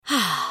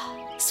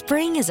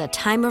Spring is a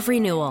time of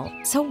renewal,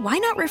 so why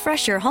not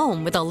refresh your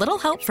home with a little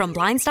help from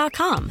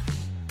Blinds.com?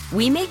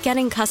 We make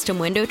getting custom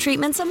window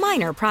treatments a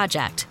minor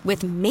project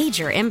with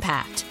major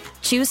impact.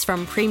 Choose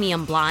from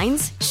premium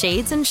blinds,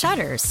 shades, and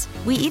shutters.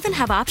 We even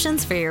have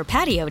options for your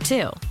patio,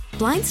 too.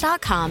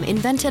 Blinds.com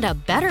invented a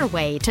better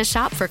way to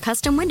shop for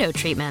custom window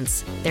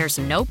treatments. There's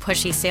no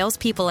pushy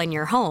salespeople in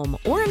your home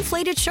or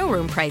inflated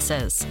showroom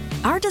prices.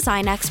 Our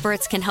design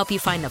experts can help you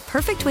find the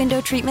perfect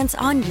window treatments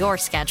on your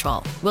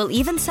schedule. We'll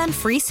even send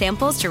free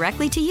samples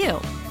directly to you.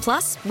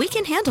 Plus, we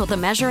can handle the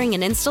measuring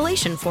and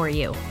installation for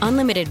you.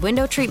 Unlimited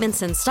window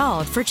treatments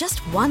installed for just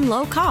one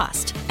low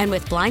cost. And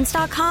with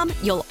Blinds.com,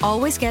 you'll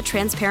always get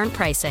transparent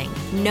pricing.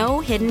 No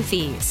hidden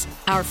fees.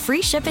 Our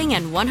free shipping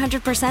and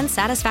 100%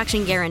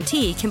 satisfaction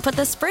guarantee can put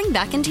the spring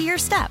back into your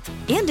step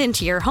and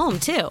into your home,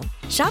 too.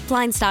 Shop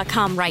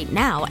Blinds.com right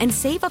now and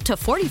save up to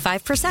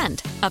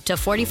 45%. Up to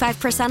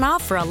 45%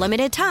 off for a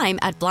limited time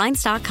at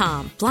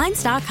Blinds.com.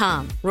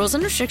 Blinds.com. Rules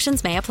and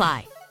restrictions may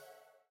apply.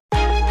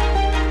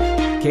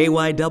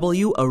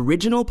 KYW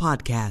Original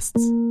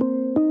Podcasts.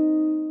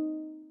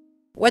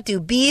 What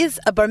do bees,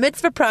 a bar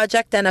mitzvah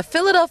project, and a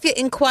Philadelphia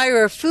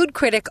Inquirer food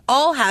critic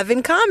all have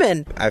in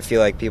common? I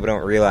feel like people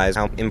don't realize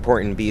how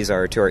important bees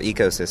are to our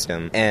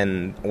ecosystem.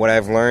 And what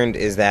I've learned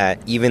is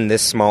that even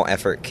this small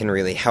effort can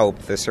really help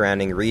the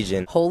surrounding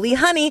region. Holy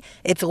honey,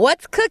 it's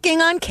What's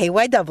Cooking on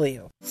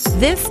KYW.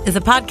 This is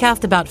a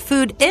podcast about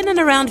food in and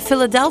around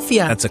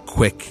Philadelphia. That's a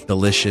quick,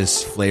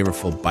 delicious,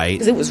 flavorful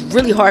bite. It was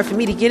really hard for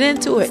me to get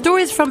into it.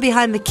 Stories from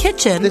behind the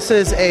kitchen. This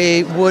is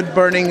a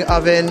wood-burning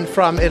oven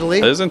from Italy.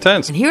 It is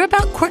intense. And hear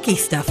about quirky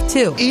stuff,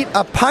 too. Eat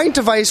a pint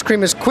of ice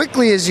cream as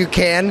quickly as you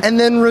can, and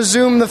then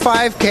resume the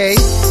 5K.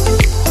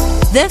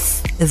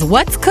 This is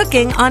What's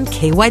Cooking on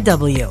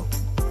KYW.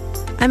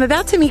 I'm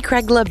about to meet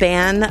Craig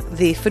Laban,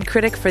 the food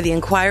critic for The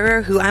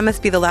Inquirer, who I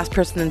must be the last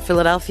person in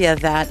Philadelphia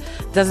that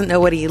doesn't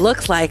know what he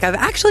looks like. I've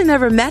actually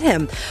never met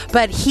him,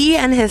 but he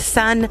and his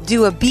son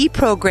do a bee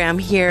program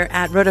here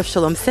at Rodef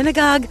Shalom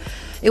Synagogue.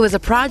 It was a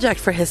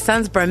project for his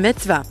son's bar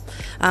mitzvah,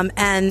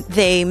 and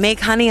they make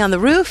honey on the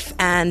roof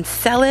and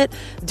sell it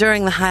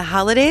during the high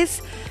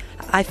holidays.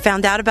 I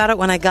found out about it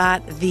when I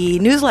got the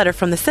newsletter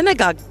from the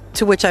synagogue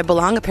to which I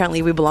belong.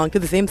 Apparently, we belong to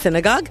the same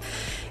synagogue.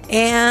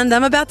 And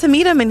I'm about to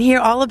meet him and hear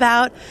all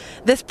about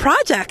this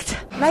project.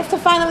 Nice to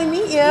finally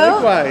meet you.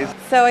 Likewise.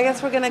 So I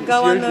guess we're going to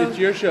go on the... It's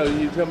your show.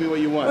 You tell me what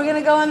you want. We're going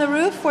to go on the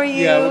roof for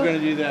you. Yeah, we're going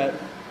to do that.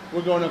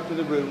 We're going up to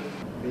the roof.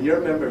 And you're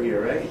a member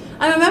here, right?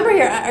 I'm a member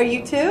here. Are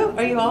you too?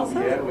 Are you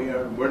also? Yeah, we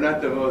are. We're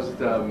not the most,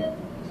 come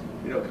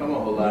a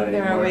whole lot anymore.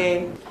 There are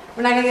we.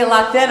 We're not going to get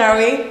locked in, are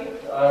we?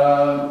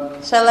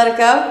 Shall I let it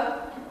go?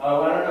 I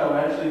don't know.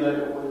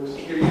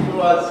 Actually, you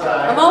go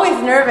outside. I'm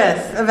always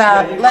nervous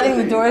about letting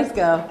the doors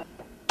go.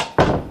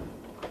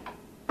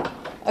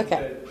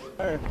 Okay.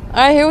 All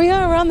right, here we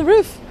are. We're on the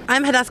roof.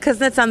 I'm Hadass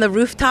Kuznets on the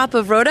rooftop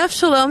of Rodef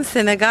Shalom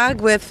Synagogue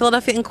with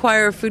Philadelphia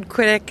Inquirer food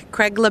critic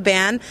Craig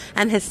Laban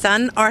and his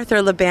son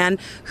Arthur Laban,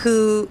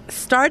 who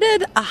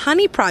started a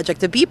honey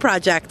project, a bee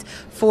project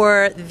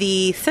for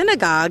the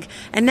synagogue.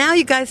 And now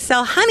you guys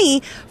sell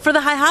honey for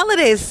the high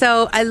holidays.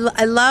 So I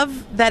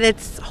love that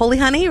it's holy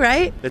honey,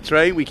 right? That's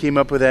right. We came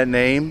up with that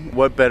name.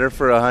 What better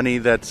for a honey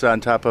that's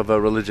on top of a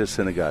religious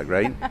synagogue,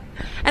 right?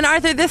 And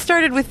Arthur, this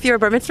started with your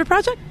bar mitzvah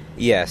project?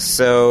 Yes,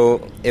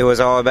 so it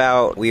was all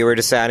about, we were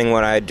deciding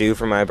what I'd do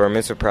for my bar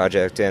mitzvah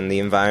project, and the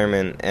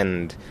environment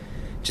and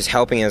just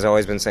helping has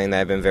always been something that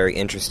I've been very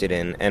interested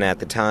in. And at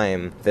the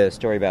time, the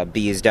story about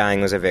bees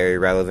dying was a very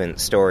relevant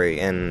story,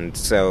 and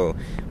so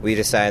we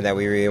decided that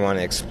we really want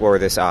to explore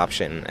this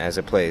option as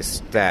a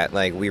place that,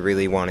 we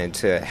really wanted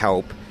to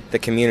help the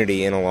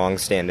community in a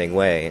long-standing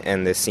way,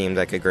 and this seemed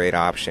like a great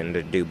option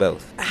to do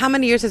both. How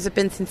many years has it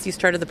been since you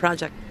started the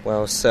project?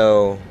 Well,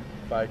 so...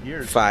 5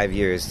 years. 5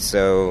 years,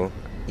 so...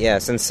 Yeah,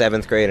 since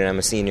 7th grade, and I'm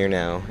a senior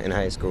now in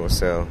high school,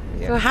 so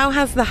yeah. So how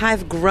has the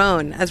hive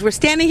grown as we're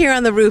standing here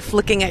on the roof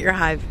looking at your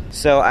hive?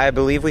 So I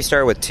believe we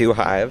started with 2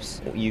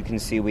 hives. You can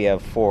see we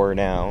have 4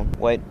 now.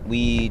 What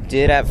we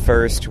did at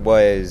first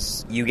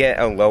was you get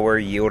a lower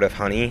yield of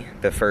honey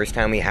the first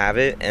time we have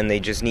it, and they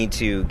just need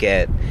to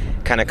get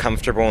kind of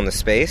comfortable in the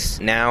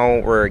space. Now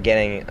we're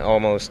getting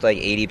almost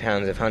 80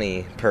 pounds of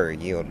honey per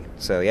yield,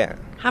 so yeah.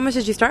 How much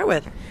did you start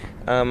with?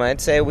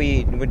 I'd say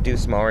we would do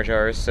smaller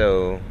jars,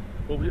 so...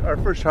 Well, our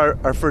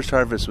first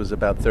harvest was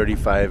about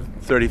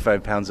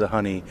 35 pounds of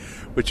honey,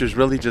 which was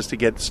really just to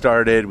get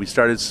started. We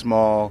started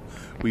small.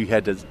 We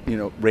had to,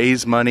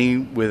 raise money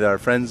with our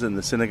friends in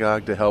the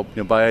synagogue to help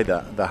buy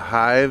the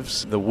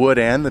hives, the wood,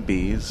 and the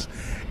bees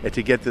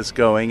to get this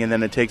going. And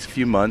then it takes a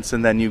few months,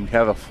 and then you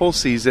have a full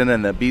season,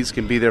 and the bees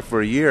can be there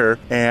for a year.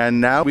 And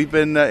now we've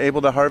been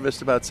able to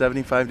harvest about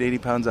 75 to 80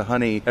 pounds of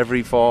honey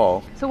every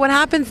fall. So what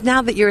happens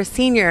now that you're a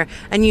senior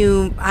and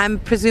you, I'm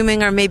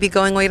presuming, are maybe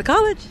going away to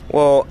college?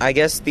 Well, I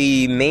guess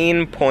the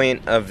main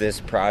point of this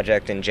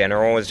project in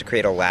general is to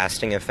create a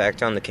lasting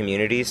effect on the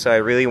community. So I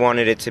really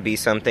wanted it to be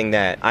something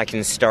that I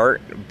can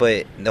start,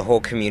 but the whole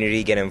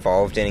community get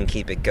involved in and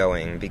keep it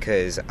going,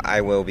 because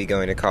I will be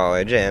going to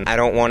college, and I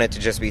don't want it to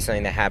just be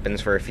something that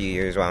happens for a few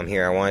years while I'm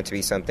here. I want it to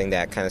be something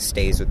that kind of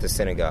stays with the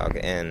synagogue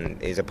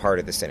and is a part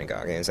of the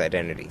synagogue and its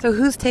identity. So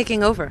who's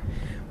taking over?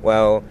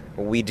 Well,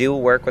 we do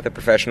work with a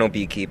professional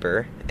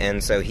beekeeper,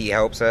 and so he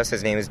helps us.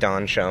 His name is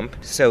Don Shump.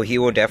 So he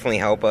will definitely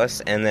help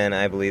us, and then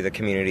I believe the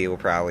community will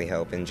probably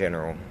help in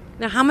general.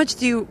 Now, how much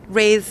do you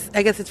raise?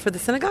 I guess it's for the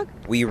synagogue?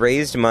 We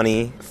raised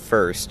money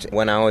first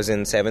when I was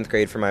in 7th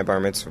grade for my bar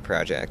mitzvah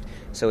project.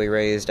 So we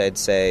raised, I'd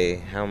say,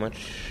 how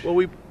much? Well,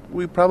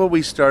 we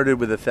probably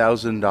started with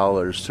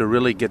 $1,000 to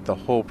really get the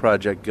whole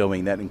project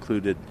going. That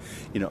included,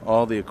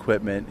 all the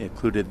equipment,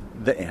 included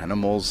the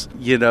animals,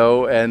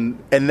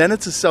 and then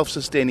it's a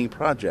self-sustaining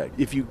project.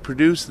 If you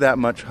produce that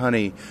much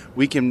honey,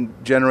 we can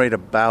generate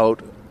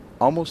about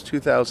almost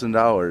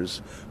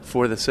 $2,000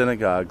 for the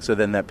synagogue. So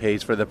then that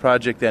pays for the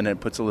project, then it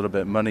puts a little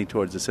bit of money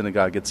towards the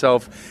synagogue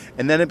itself,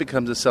 and then it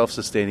becomes a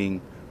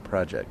self-sustaining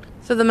project.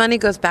 So the money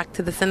goes back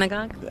to the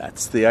synagogue?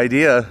 That's the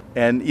idea.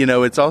 And,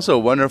 it's also a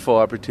wonderful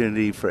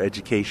opportunity for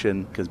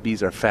education because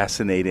bees are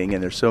fascinating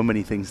and there's so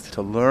many things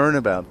to learn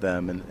about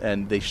them.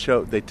 And they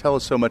tell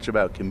us so much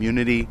about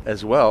community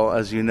as well.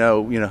 As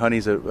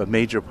honey's a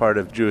major part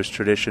of Jewish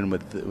tradition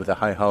with the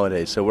high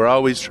holidays. So we're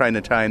always trying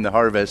to time the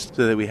harvest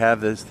so that we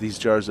have these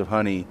jars of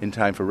honey in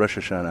time for Rosh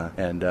Hashanah.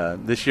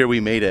 And this year we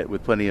made it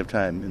with plenty of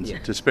time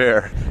to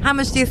spare. How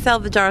much do you sell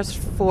the jars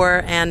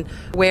for and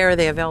where are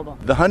they available?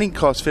 The honey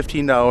costs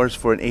 $15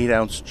 for an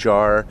 8-ounce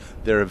jar.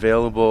 They're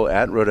available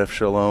at Rodef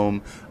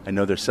Shalom. I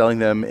know they're selling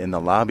them in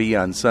the lobby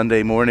on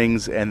Sunday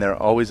mornings, and they're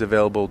always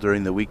available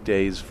during the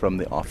weekdays from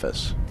the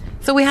office.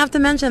 So we have to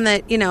mention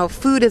that,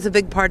 food is a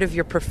big part of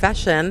your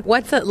profession.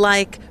 What's it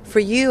like for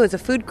you as a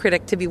food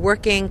critic to be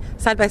working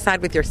side by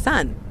side with your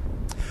son?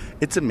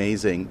 It's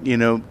amazing.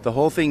 The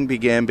whole thing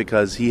began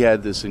because he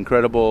had this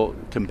incredible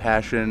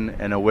compassion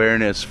and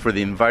awareness for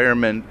the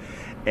environment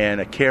and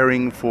a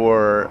caring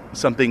for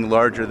something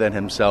larger than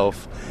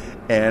himself.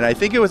 And I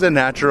think it was a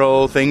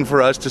natural thing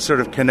for us to sort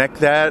of connect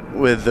that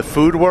with the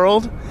food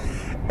world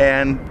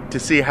and to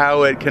see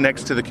how it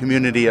connects to the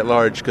community at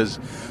large. Because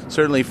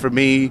certainly for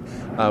me,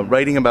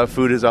 writing about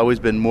food has always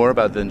been more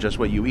about than just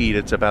what you eat.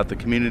 It's about the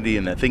community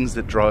and the things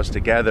that draw us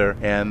together.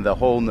 And the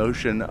whole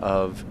notion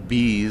of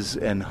bees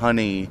and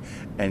honey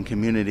and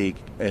community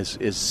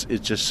is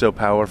just so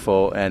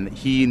powerful. And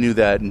he knew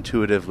that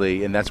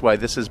intuitively. And that's why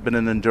this has been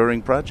an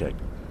enduring project.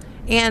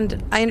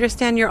 And I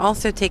understand you're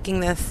also taking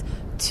this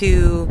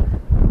to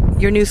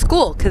your new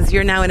school, because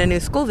you're now in a new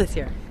school this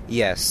year.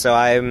 Yes, so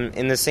I'm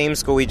in the same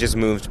school. We just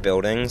moved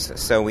buildings,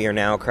 so we are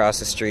now across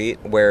the street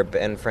where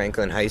Ben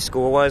Franklin High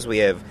School was. We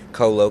have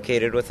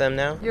co-located with them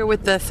now. You're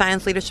with the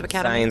Science Leadership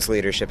Academy? Science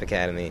Leadership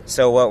Academy.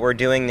 So what we're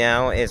doing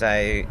now is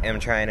I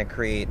am trying to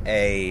create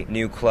a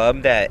new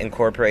club that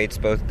incorporates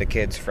both the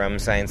kids from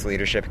Science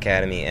Leadership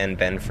Academy and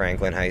Ben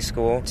Franklin High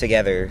School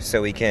together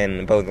so we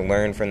can both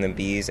learn from the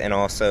bees, and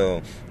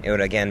also it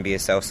would again be a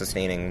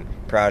self-sustaining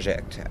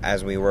project.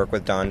 As we work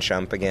with Don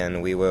Shump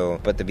again, we will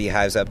put the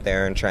beehives up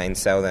there and try and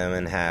sell them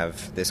and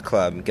have this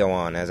club go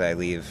on as I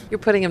leave. You're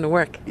putting him to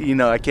work.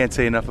 I can't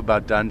say enough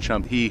about Don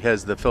Shump. He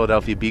has the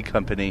Philadelphia Bee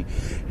Company.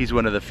 He's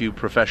one of the few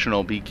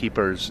professional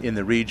beekeepers in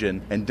the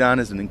region. And Don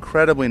is an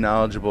incredibly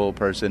knowledgeable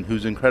person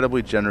who's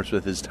incredibly generous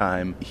with his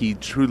time. He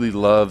truly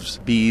loves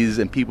bees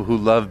and people who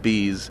love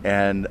bees.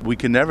 And we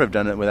could never have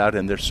done it without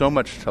him. There's so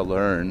much to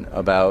learn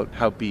about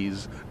how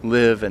bees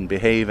live and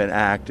behave and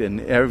act and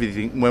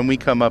everything. When we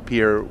come up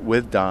here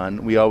with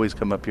Don, we always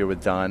come up here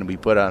with Don. We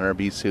put on our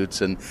bee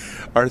suits and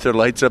Arthur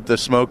lights up the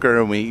smoker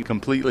and we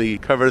completely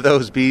cover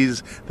those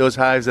bees, those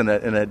hives in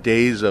a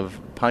daze of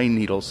pine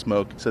needle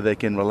smoke so they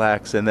can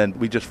relax, and then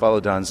we just follow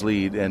Don's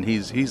lead, and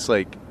he's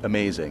like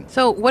amazing.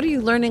 So what are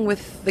you learning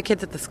with the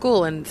kids at the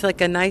school? And it's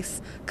like a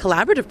nice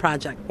collaborative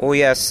project. Well,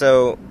 yes,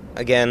 so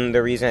again,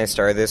 the reason I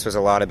started this was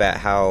a lot about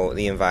how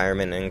the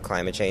environment and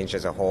climate change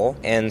as a whole.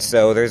 And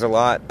so there's a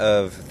lot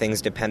of things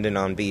dependent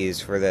on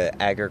bees. For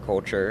the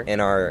agriculture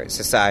in our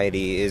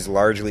society is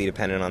largely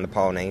dependent on the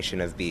pollination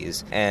of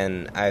bees.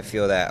 And I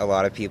feel that a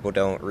lot of people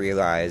don't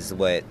realize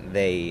what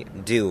they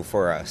do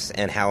for us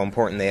and how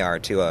important they are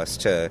to us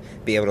to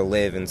be able to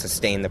live and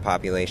sustain the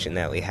population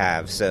that we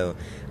have. So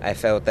I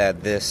felt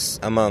that this,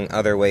 among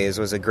other ways,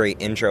 was a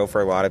great intro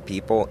for a lot of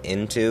people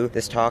into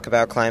this talk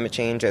about climate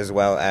change, as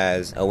well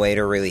as a way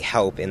to really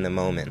help in the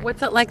moment.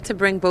 What's it like to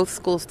bring both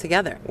schools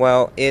together?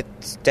 Well,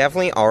 it's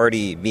definitely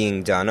already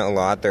being done a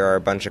lot. There are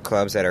a bunch of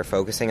clubs that are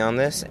focusing on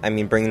this.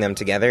 Bringing them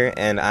together.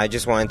 And I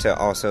just wanted to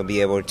also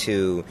be able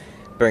to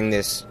bring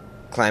this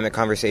climate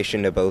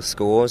conversation to both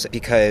schools,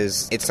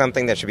 because it's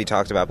something that should be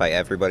talked about by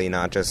everybody,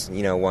 not just,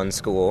 one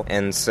school.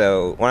 And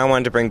so when I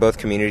wanted to bring both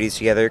communities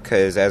together,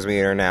 because as we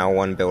are now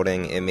one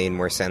building, it made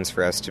more sense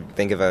for us to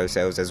think of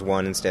ourselves as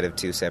one instead of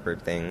two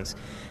separate things.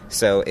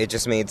 So it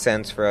just made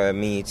sense for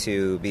me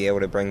to be able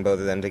to bring both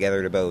of them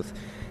together to both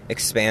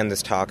expand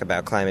this talk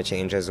about climate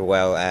change as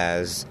well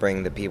as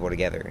bring the people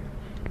together.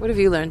 What have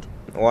you learned?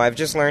 Well, I've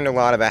just learned a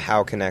lot about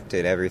how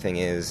connected everything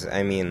is.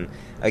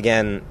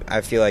 Again,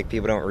 I feel like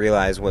people don't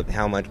realize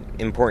how much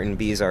important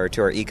bees are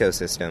to our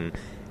ecosystem.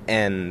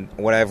 And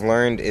what I've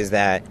learned is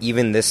that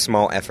even this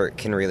small effort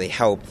can really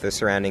help the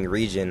surrounding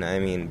region. I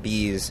mean,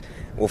 bees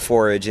will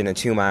forage in a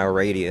 2-mile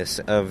radius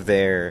of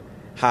their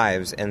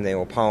hives, and they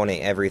will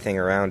pollinate everything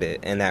around it,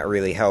 and that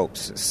really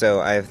helps.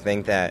 So I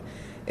think that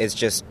it's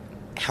just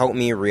helped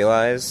me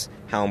realize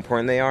how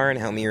important they are and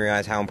help me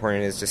realize how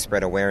important it is to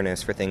spread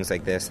awareness for things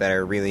like this that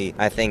are really,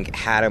 I think,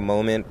 had a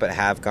moment but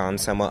have gone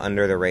somewhat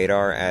under the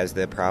radar as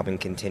the problem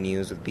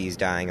continues with bees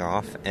dying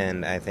off.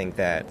 And I think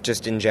that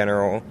just in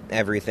general,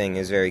 everything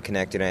is very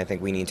connected, and I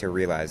think we need to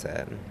realize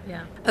that.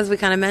 Yeah. As we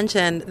kind of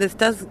mentioned, this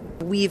does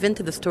weave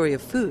into the story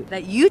of food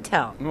that you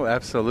tell. Oh,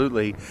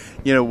 absolutely.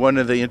 One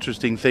of the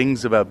interesting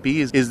things about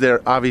bees is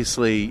they're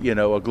obviously,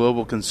 a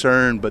global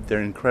concern, but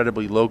they're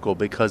incredibly local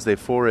because they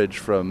forage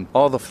from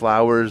all the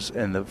flowers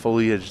and the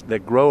foliage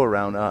that grow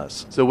around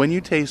us. So when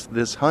you taste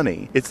this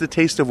honey, it's the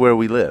taste of where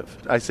we live.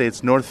 I say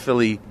it's North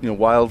Philly,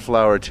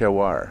 wildflower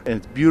terroir. And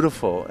it's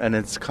beautiful, and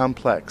it's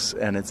complex,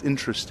 and it's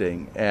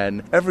interesting,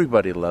 and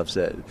everybody loves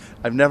it.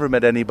 I've never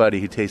met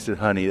anybody who tasted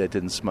honey that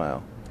didn't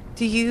smile.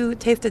 Do you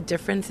taste a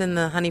difference in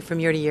the honey from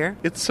year to year?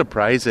 It's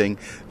surprising.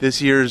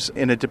 This year's,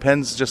 and it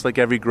depends, just like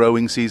every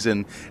growing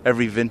season,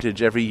 every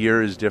vintage, every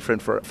year is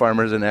different for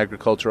farmers and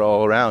agriculture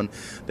all around.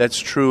 That's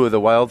true of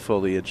the wild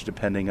foliage,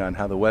 depending on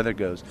how the weather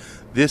goes.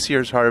 This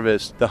year's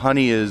harvest, the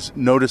honey is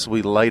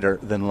noticeably lighter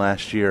than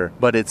last year,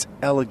 but it's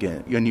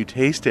elegant. When you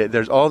taste it,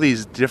 there's all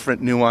these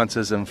different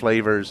nuances and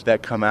flavors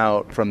that come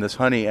out from this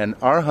honey. And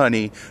our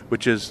honey,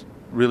 which is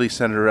really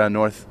centered around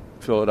North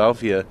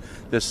Philadelphia,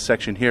 this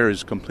section here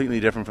is completely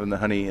different from the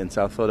honey in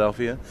South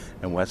Philadelphia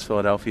and West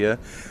Philadelphia.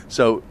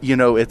 So,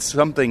 it's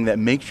something that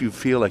makes you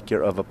feel like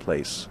you're of a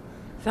place.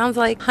 Sounds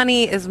like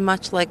honey is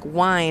much like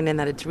wine in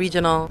that it's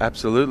regional.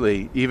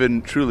 Absolutely.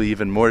 Even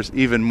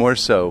more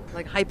so.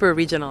 Like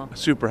hyper-regional.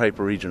 Super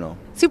hyper-regional.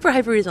 Super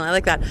hyper-regional. I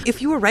like that.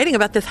 If you were writing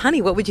about this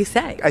honey, what would you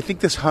say? I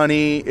think this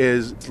honey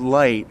is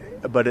light,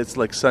 but it's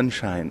like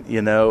sunshine,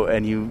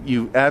 and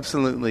you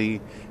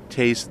absolutely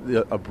taste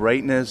a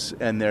brightness,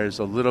 and there's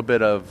a little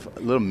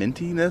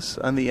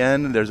mintiness on the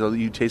end.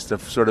 You taste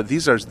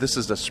this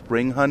is the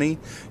spring honey,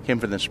 came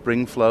from the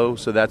spring flow,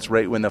 so that's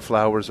right when the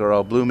flowers are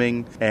all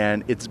blooming,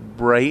 and it's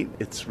bright,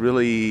 it's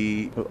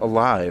really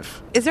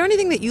alive. Is there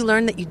anything that you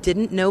learned that you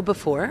didn't know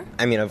before?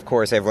 I mean, of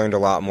course, I've learned a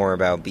lot more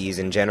about bees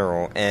in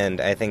general, and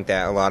I think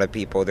that a lot of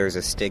people, there's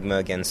a stigma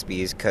against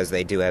bees because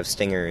they do have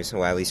stingers,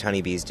 well, at least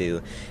honeybees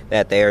do,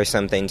 that they are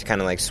something to kind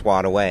of like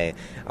swat away,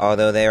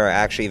 although they are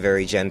actually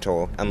very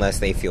gentle, unless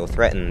they feel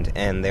threatened,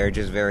 and they're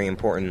just very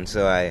important.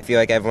 So I feel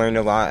like I've learned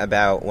a lot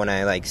about when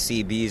I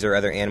see bees or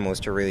other animals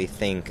to really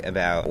think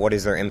about what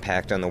is their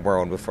impact on the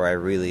world before I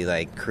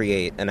really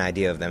create an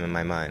idea of them in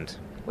my mind.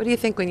 What do you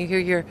think when you hear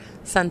your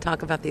son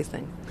talk about these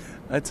things?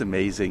 That's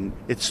amazing.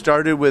 It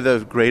started with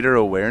a greater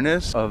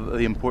awareness of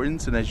the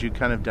importance, and as you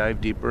kind of dive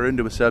deeper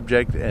into a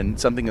subject and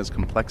something as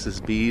complex as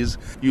bees,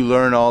 you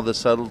learn all the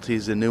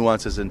subtleties and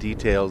nuances and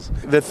details.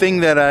 The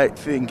thing that I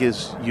think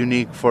is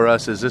unique for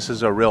us is this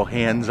is a real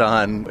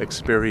hands-on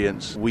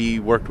experience. We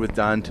worked with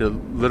Don to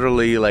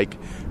literally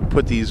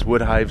put these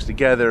wood hives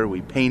together.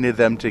 We painted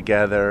them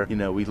together.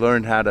 We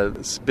learned how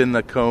to spin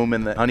the comb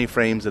and the honey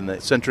frames and the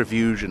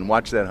centrifuge and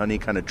watch that honey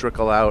kind of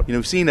trickle out.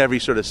 We've seen every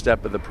sort of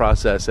step of the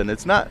process, and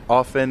it's not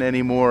often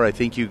anymore. I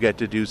think you get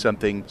to do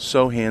something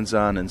so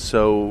hands-on and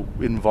so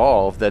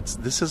involved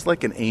this is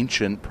like an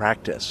ancient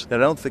practice that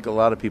I don't think a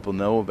lot of people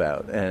know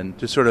about. And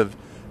to sort of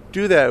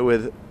do that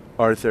with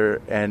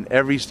Arthur, and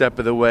every step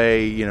of the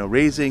way,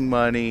 raising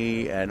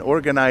money and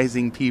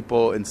organizing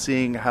people and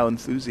seeing how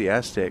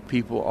enthusiastic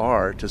people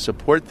are to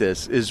support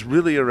this is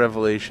really a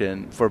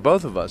revelation for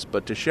both of us,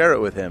 but to share it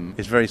with him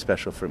is very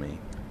special for me.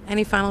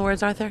 Any final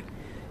words, Arthur?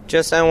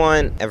 Just I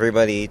want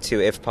everybody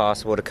to, if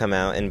possible, to come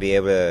out and be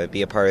able to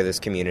be a part of this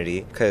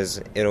community,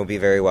 because it'll be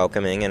very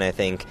welcoming, and I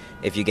think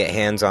if you get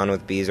hands-on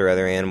with bees or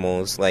other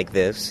animals like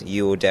this,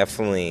 you will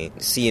definitely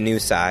see a new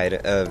side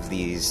of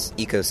these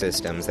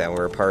ecosystems that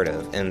we're a part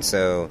of. And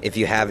so if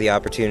you have the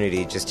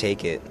opportunity, just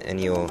take it,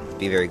 and you'll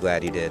be very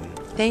glad you did.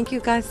 Thank you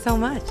guys so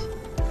much.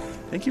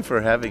 Thank you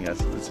for having us.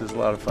 This is a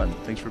lot of fun.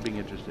 Thanks for being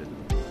interested.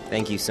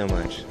 Thank you so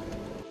much.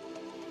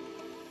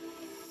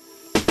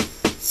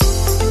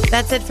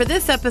 That's it for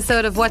this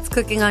episode of What's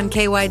Cooking on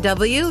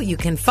KYW. You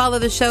can follow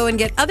the show and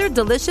get other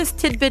delicious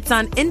tidbits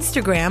on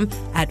Instagram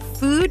at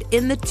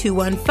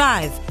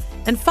foodinthe215.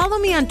 And follow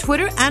me on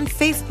Twitter and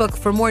Facebook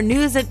for more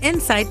news and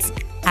insights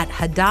at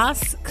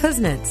Hadass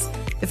Kuznets.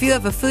 If you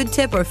have a food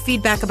tip or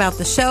feedback about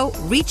the show,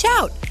 reach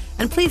out.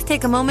 And please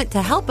take a moment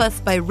to help us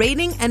by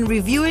rating and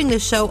reviewing the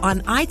show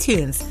on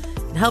iTunes.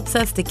 It helps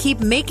us to keep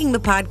making the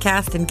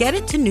podcast and get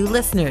it to new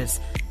listeners.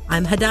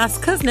 I'm Hadass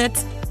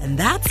Kuznets, and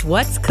that's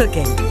What's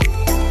Cooking.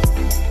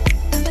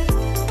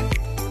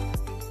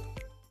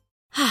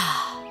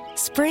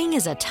 Spring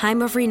is a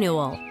time of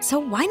renewal, so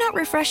why not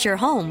refresh your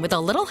home with a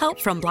little help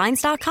from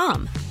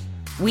Blinds.com?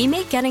 We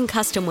make getting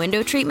custom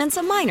window treatments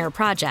a minor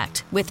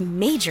project with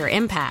major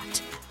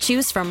impact.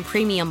 Choose from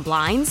premium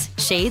blinds,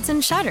 shades,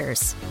 and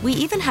shutters. We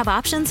even have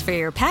options for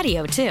your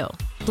patio, too.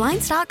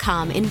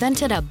 Blinds.com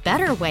invented a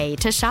better way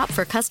to shop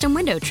for custom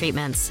window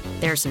treatments.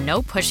 There's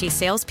no pushy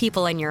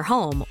salespeople in your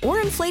home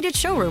or inflated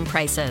showroom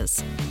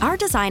prices. Our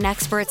design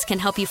experts can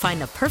help you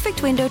find the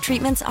perfect window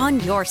treatments on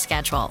your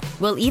schedule.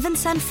 We'll even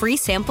send free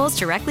samples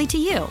directly to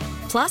you.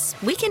 Plus,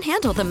 we can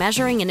handle the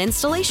measuring and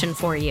installation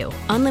for you.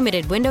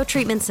 Unlimited window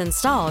treatments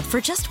installed for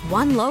just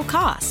one low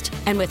cost.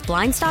 And with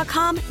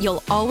Blinds.com,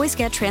 you'll always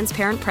get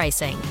transparent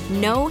pricing.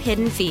 No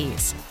hidden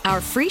fees. Our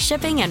free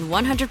shipping and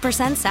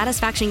 100%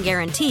 satisfaction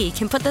guarantee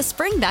can put the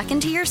spring back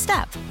into your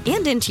step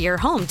and into your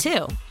home,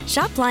 too.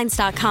 Shop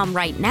Blinds.com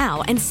right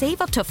now and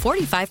save up to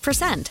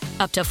 45%.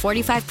 Up to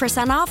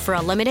 45% off for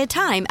a limited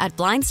time at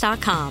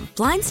Blinds.com.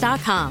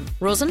 Blinds.com.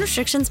 Rules and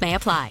restrictions may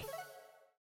apply.